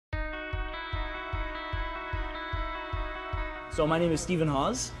So my name is Stephen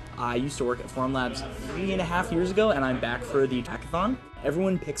Hawes. I used to work at Formlabs 3.5 years ago, and I'm back for the hackathon.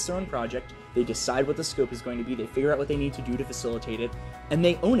 Everyone picks their own project, they decide what the scope is going to be, they figure out what they need to do to facilitate it, and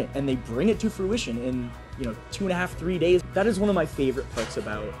they own it, and they bring it to fruition in 2.5, 3 days. That is one of my favorite parts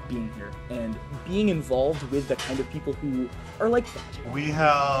about being here, and being involved with the kind of people who are like that. We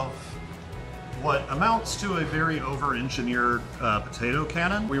have what amounts to a very over-engineered potato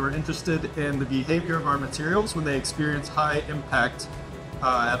cannon. We were interested in the behavior of our materials when they experience high impact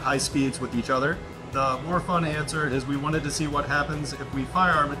at high speeds with each other. The more fun answer is we wanted to see what happens if we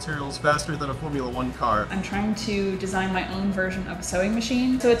fire our materials faster than a Formula 1 car. I'm trying to design my own version of a sewing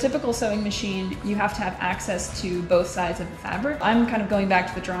machine. So a typical sewing machine, you have to have access to both sides of the fabric. I'm kind of going back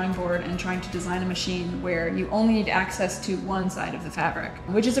to the drawing board and trying to design a machine where you only need access to one side of the fabric,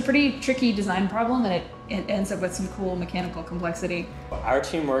 which is a pretty tricky design problem, and it ends up with some cool mechanical complexity. Our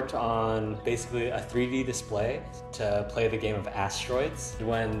team worked on basically a 3D display to play the game of Asteroids.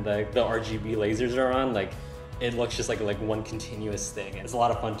 When the RGB lasers are on, it looks just like one continuous thing. It's a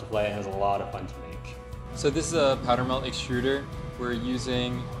lot of fun to play, and it's a lot of fun to make. So this is a powder melt extruder. We're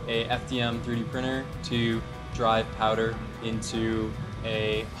using a FDM 3D printer to drive powder into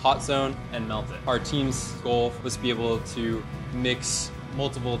a hot zone and melt it. Our team's goal was to be able to mix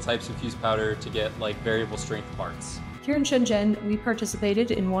multiple types of fused powder to get variable strength parts. Here in Shenzhen, we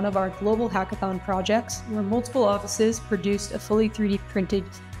participated in one of our global hackathon projects where multiple offices produced a fully 3D printed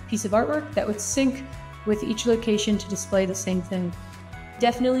piece of artwork that would sync with each location to display the same thing.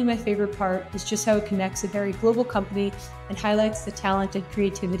 Definitely my favorite part is just how it connects a very global company and highlights the talent and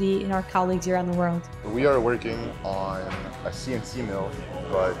creativity in our colleagues around the world. We are working on a CNC mill,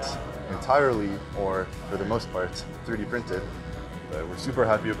 but entirely, or for the most part, 3D printed. We're super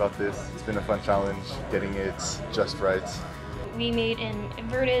happy about this. It's been a fun challenge getting it just right. We made an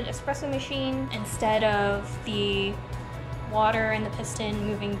inverted espresso machine. Instead of the water and the piston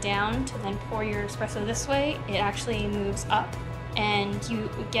moving down to then pour your espresso this way, it actually moves up, and you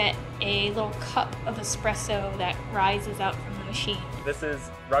get a little cup of espresso that rises out from the machine. This is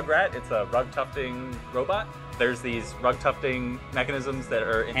Rugrat. It's a rug tufting robot. There's these rug tufting mechanisms that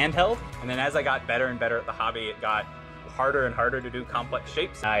are handheld, and then as I got better and better at the hobby, it got harder and harder to do complex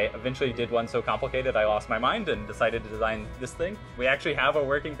shapes. I eventually did one so complicated I lost my mind and decided to design this thing. We actually have a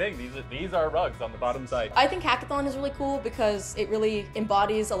working thing. These are rugs on the bottom side. I think Hackathon is really cool because it really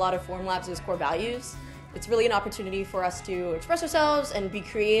embodies a lot of Formlabs' core values. It's really an opportunity for us to express ourselves and be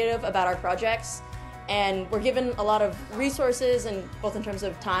creative about our projects. And we're given a lot of resources, and both in terms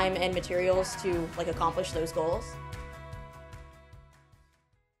of time and materials to accomplish those goals.